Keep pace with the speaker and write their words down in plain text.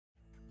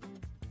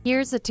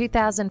Here's a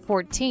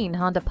 2014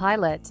 Honda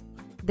Pilot.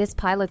 This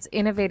Pilot's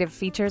innovative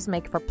features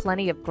make for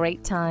plenty of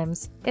great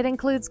times. It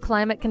includes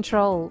climate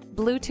control,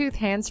 Bluetooth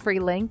hands-free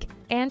link,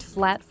 and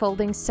flat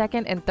folding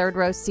second and third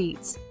row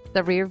seats.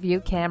 The rear view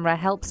camera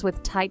helps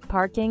with tight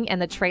parking,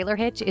 and the trailer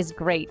hitch is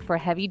great for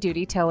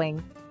heavy-duty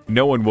towing.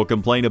 No one will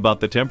complain about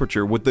the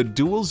temperature with the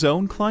dual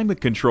zone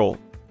climate control.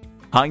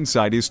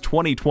 Hindsight is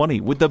 20/20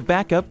 with the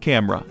backup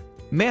camera.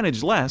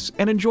 Manage less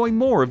and enjoy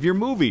more of your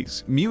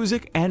movies,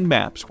 music, and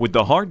maps with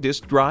the hard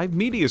disk drive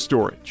media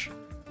storage.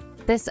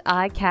 This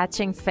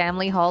eye-catching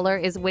family hauler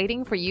is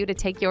waiting for you to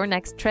take your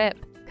next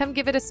trip. Come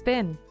give it a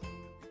spin.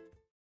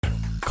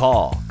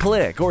 Call,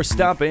 click, or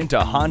stop into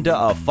Honda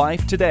of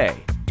Fife today.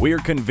 We're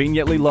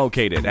conveniently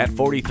located at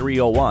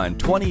 4301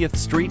 20th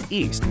Street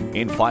East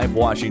in Fife,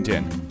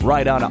 Washington,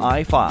 right on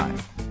I-5.